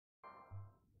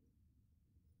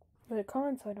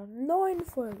Willkommen zu einer neuen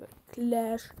Folge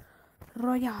Clash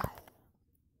Royale.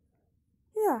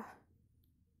 Ja.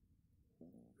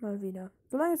 Mal wieder.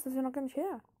 So lange ist das ja noch gar nicht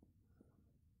her.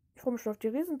 Ich freue mich schon auf die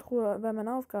Riesentruhe bei meinen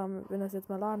Aufgaben, wenn das jetzt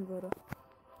mal laden würde.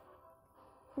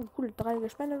 Oh, cool, 3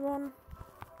 gespendet worden.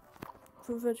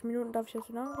 45 Minuten darf ich jetzt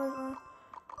wieder angreifen.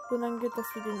 So lange geht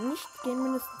das Video nicht. Gehen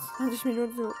mindestens 20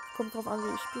 Minuten. So kommt drauf an,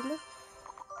 wie ich spiele.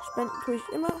 Spenden tue ich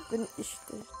immer, wenn ich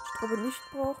die Truppe nicht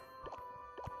brauche.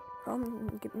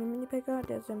 Komm, gib mir Mini-Packer,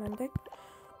 der ist ja mein Deck.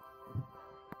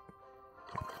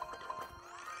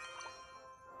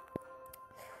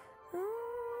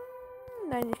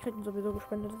 Nein, ich krieg ihn sowieso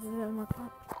gespendet, das ist ja immer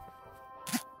klar.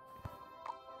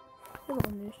 Ja,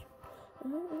 warum nicht?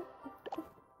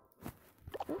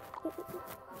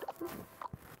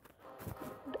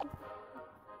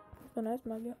 So nice,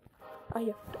 Magier. Ah,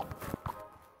 hier.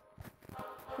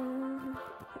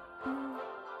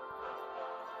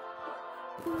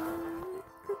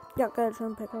 Ja, geil, schon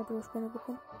ein Packer gespendet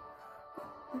bekommen.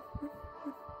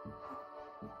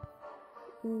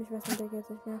 Ich weiß den Deck jetzt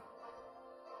nicht mehr.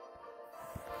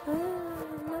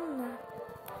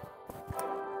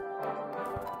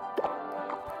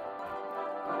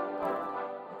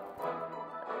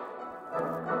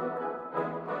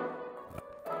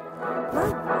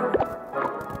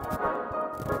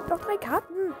 Doch 3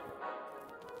 Karten.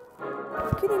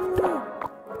 Kidding me.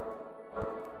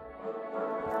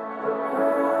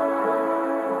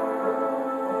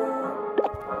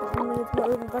 Jetzt mal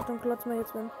irgendwas und klotz mal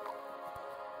jetzt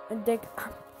ein Deck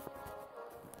ab.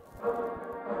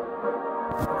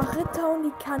 Ach, Ritter und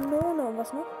die Kanone. Und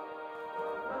was noch?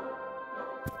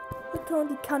 Ritter und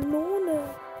die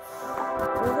Kanone.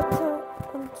 Ritter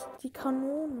und die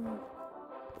Kanone.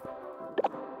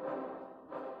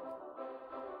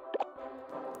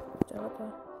 Der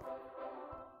Ritter.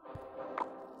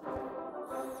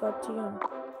 Sortieren.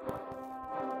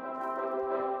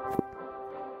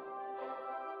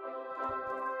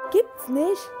 Gibt's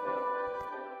nicht.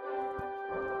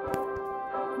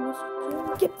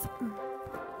 Gibt's.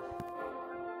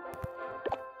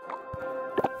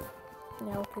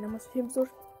 Ja, okay, dann muss ich eben so.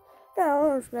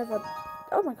 Ja, schwer.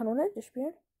 Oh, man kann unendlich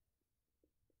spielen.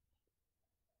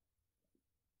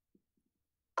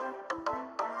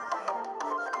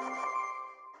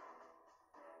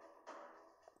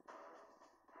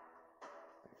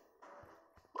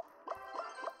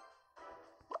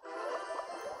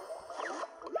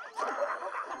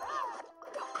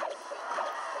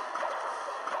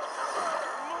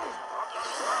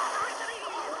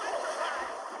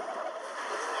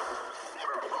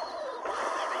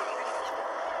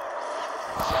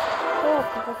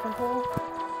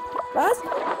 Was?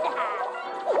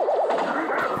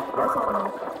 Was ist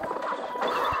das?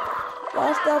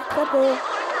 Was ist der Treppe?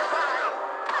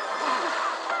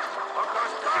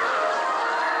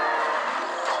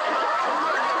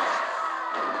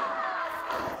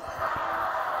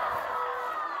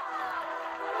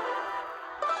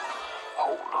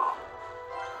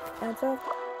 Ernsthaft?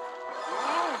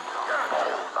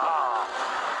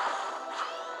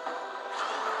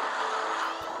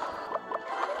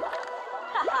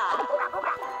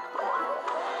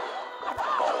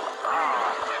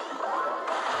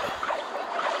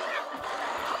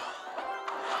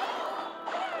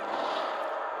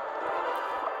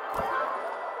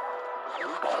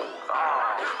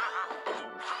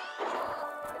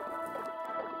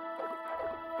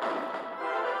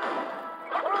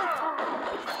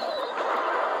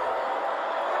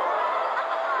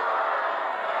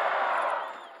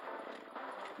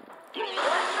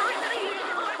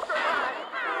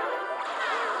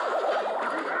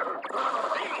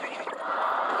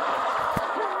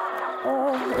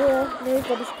 Nee, ich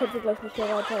glaube, ich könnte gleich nicht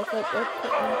mehr weiter. Ich werde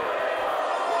gucken.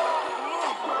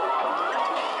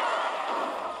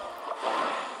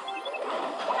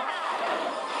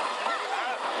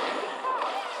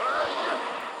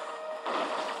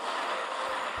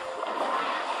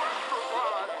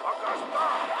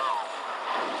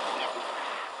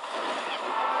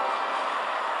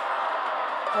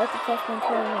 Also fast mein Tor,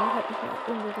 ich habe mich nicht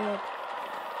umgerührt.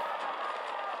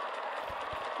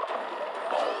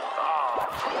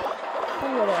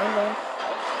 Oder online.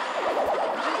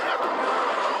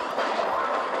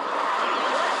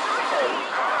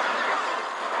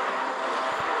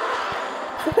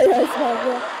 Ja, ich war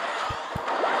so.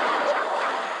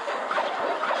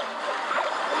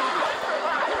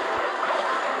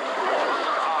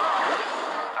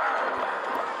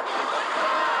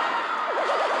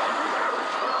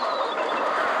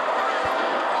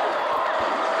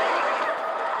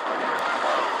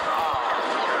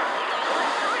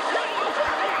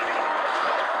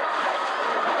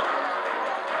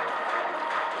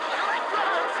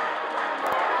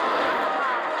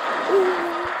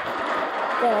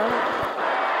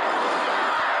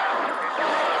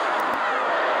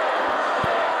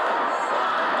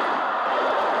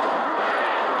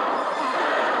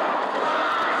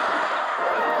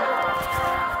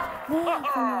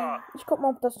 guck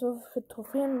mal, ob das so für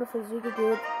Trophäen oder für Siege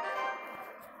geht.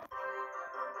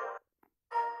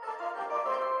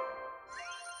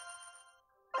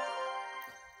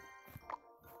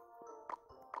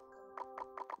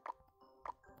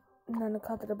 Und eine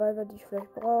Karte dabei wäre, die ich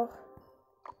vielleicht brauche.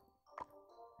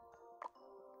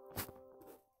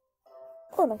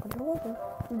 Oh, dann kann ich noch warten.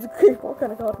 Okay, ich brauche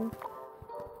keine Karten.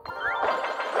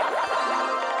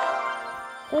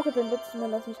 Ich habe den letzten Mal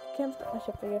noch nicht gekämpft, aber ich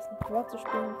habe vergessen, privat zu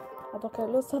spielen. Hat doch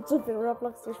keine Lust, hat so viel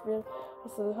Roblox zu spielen.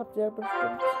 Also habt ihr ja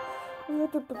bestimmt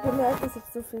bemerkt, dass ich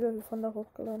so viele von da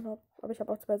hochgeladen habe. Aber ich habe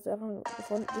auch 2 Sachen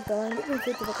gefunden, die ich da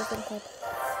Lieblingsvideo gefunden habe.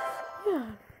 Ja.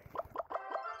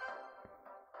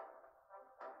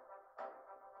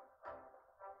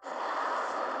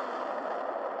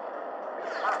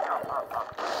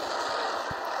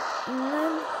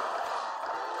 Nein.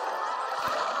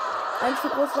 Ein zu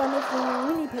groß war nicht ein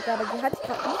Mini-Pack, aber die hatte ich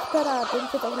gerade nicht da, den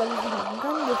ich jetzt auch Level 7 machen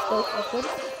kann. Wir stolz drauf bin.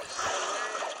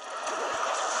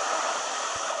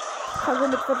 Ich kann so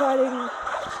mit verteidigen.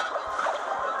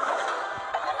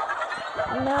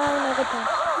 Nein, der Ritter.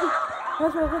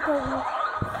 Was für ein Ritter?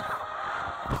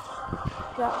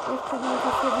 Ja, ich kriege nicht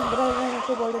auf jeden 3 meine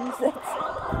Kobolde nicht 6.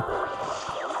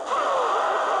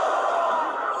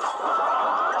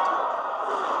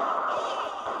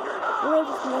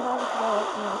 Wolltest du mir gar nicht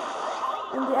brauchen.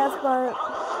 Und die erstmal.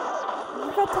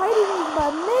 Die verteidigen mich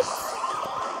mal mit.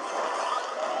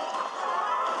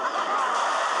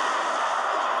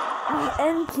 Ach,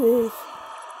 endlich.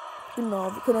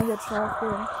 Genau, wir können euch jetzt schon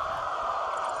aufholen.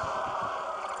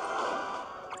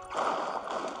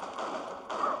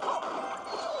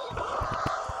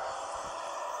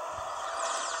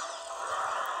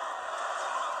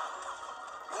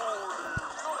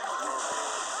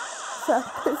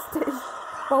 Verpiss dich,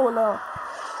 Bowler.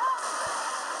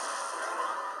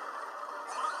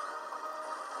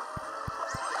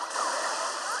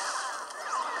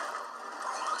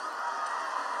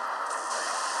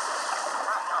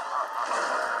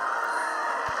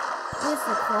 Ist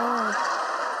so klar.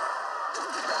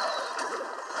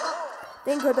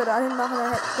 Den könnt ihr da hin machen,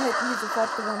 dann hätten die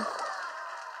sofort gewonnen.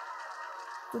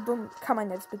 So dumm kann man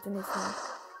jetzt bitte nicht sein.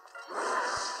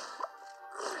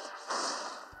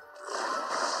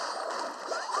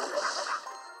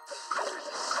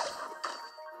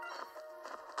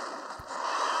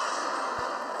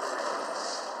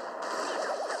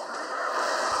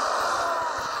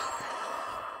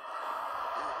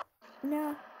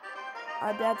 Ja.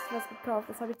 Aber der hat sich was gekauft.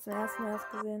 Das habe ich zum ersten Mal erst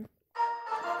gesehen.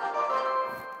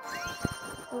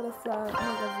 Oh, das sah mega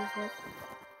süß aus.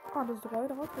 Oh, das ist sogar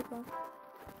wieder rausgekommen.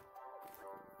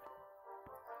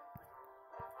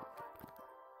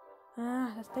 Ah,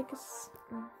 das Deck ist...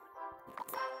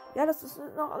 Ja, das ist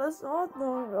noch alles in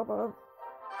Ordnung, aber...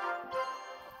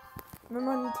 Wenn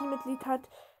man ein Teammitglied hat,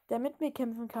 der mit mir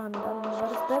kämpfen kann, dann war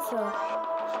das besser.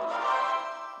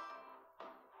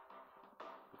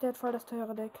 Der hat voll das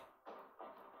teure Deck.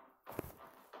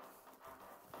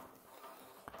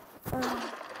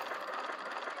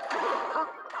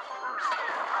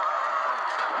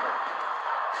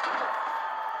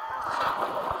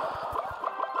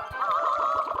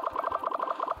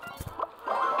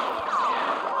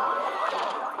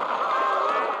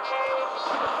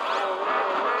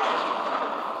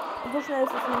 So schnell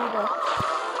ist es hinüber.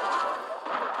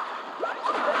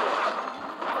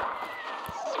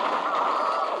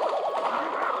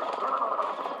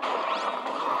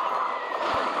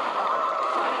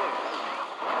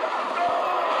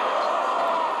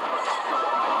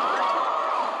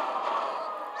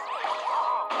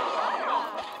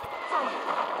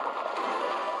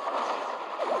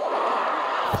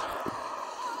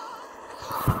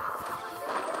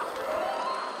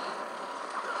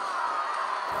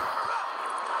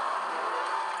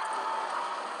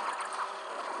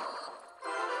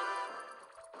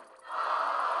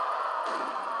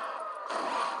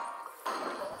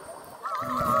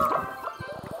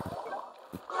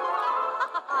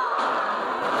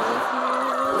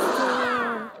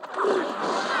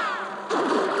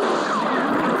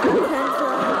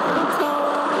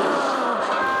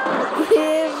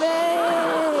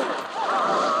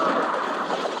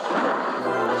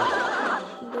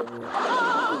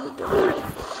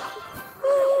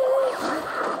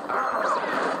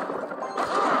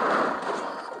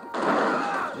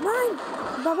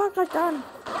 Baba greift an.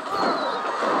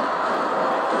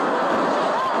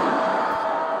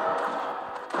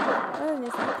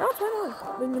 Ja,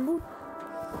 2-0. Wegen dem Boot.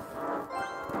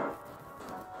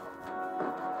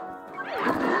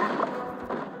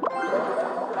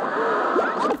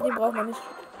 Den braucht man nicht.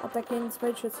 Attackieren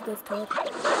Spellschütze, das tot. Das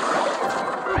machen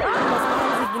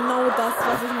sie genau das,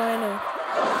 was ich meine.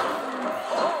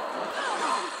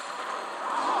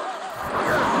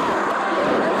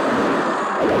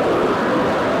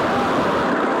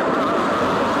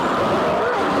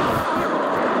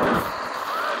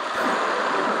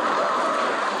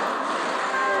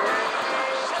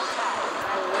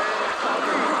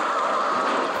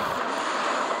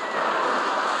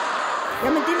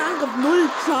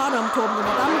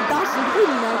 Da ist ein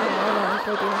grünen Lager. Ich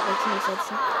wollte ihn noch nicht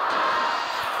setzen.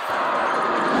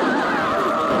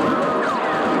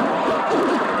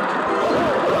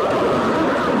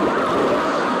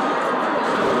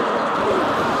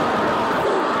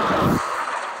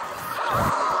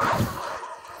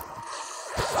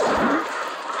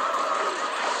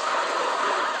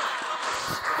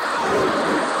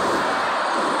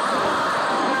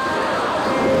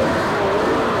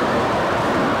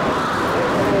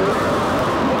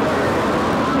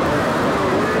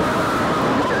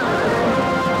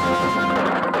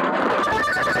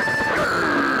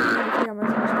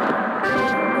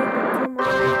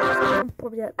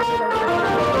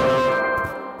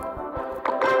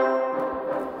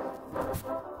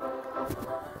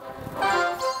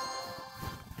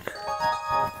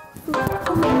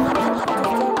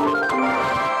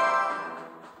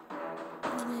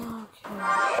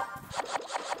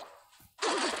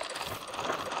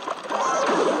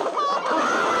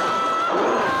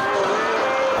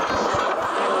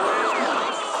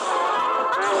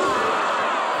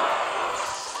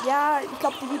 Ja, ich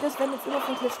glaube, die Videos werden jetzt immer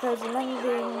von schnell so lange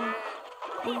wegen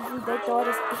diesem Deck dauert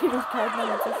das Ewigkeiten,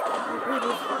 damit zu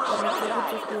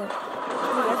spielen.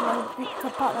 Ich muss erstmal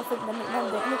einen Partner finden, damit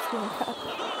man Deck mitspielen kann.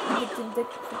 Mit dem Deck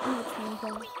mitspielen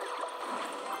kann.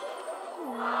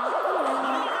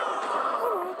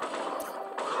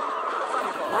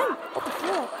 Nein! Oh, das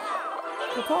Schwert!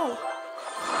 Total!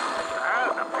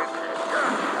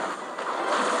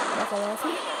 Was war das?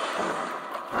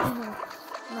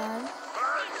 Nein.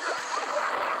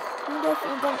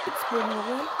 Und dann X-Bogen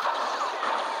holen.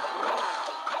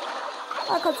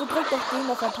 Ah, kannst du direkt auf den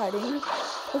noch verteidigen.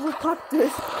 Das ist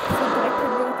praktisch. So direkt in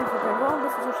die Richtung verteidigen. Warum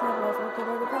bist du so schnell raus? Okay,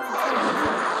 weil du kannst nicht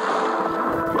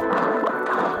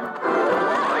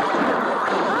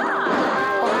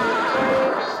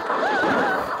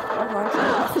oh mein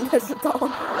Gott, der ist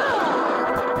down.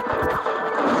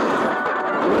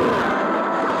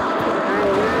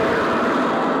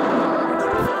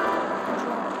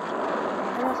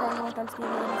 Ganz gut.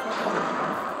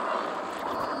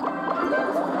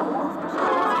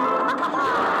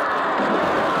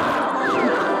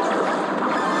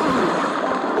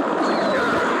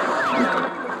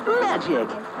 Magic.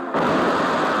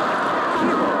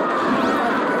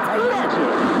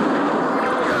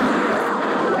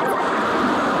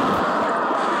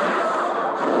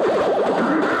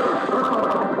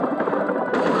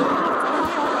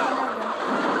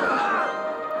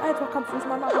 Alter, kannst du es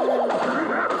mal machen?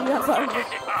 Die hat einfach.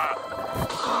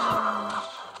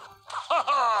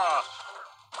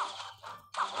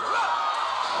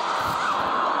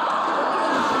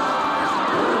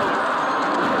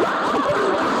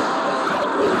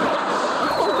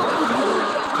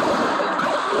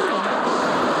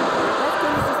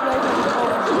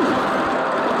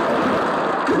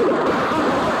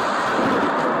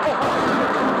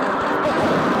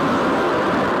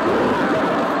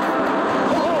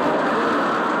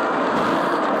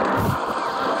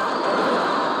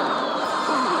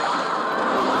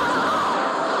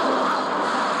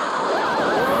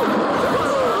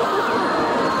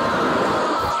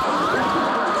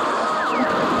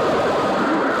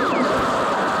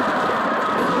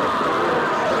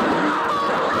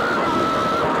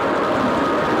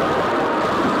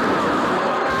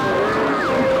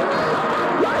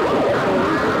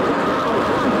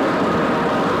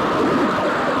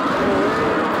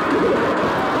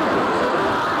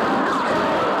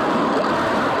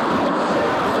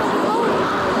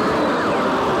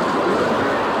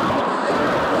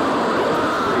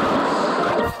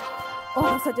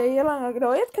 Das hat ja hier lange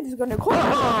gedauert. Jetzt kann ich sogar eine Gruppe.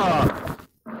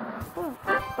 Oh,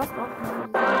 was noch?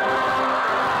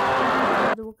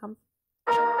 Also Kampf.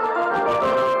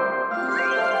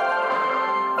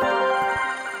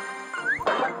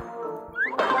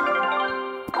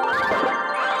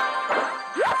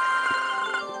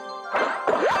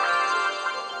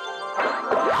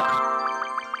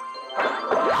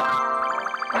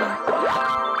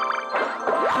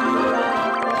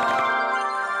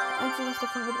 Was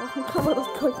davon gebrochen kann, aber das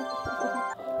Gold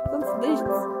sonst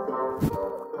nichts.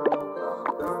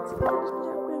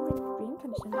 Wen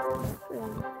kann ich denn nicht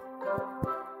abwählen?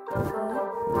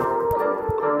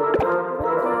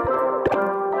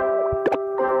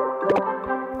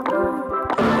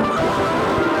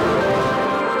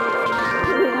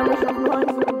 Wir haben mich auf 9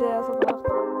 so, der ist auf 8.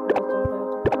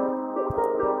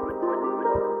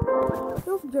 Ich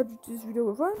hoffe, euch hat dieses Video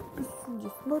gefallen. Bis zum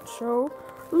nächsten Mal. Ciao.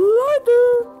 Leute!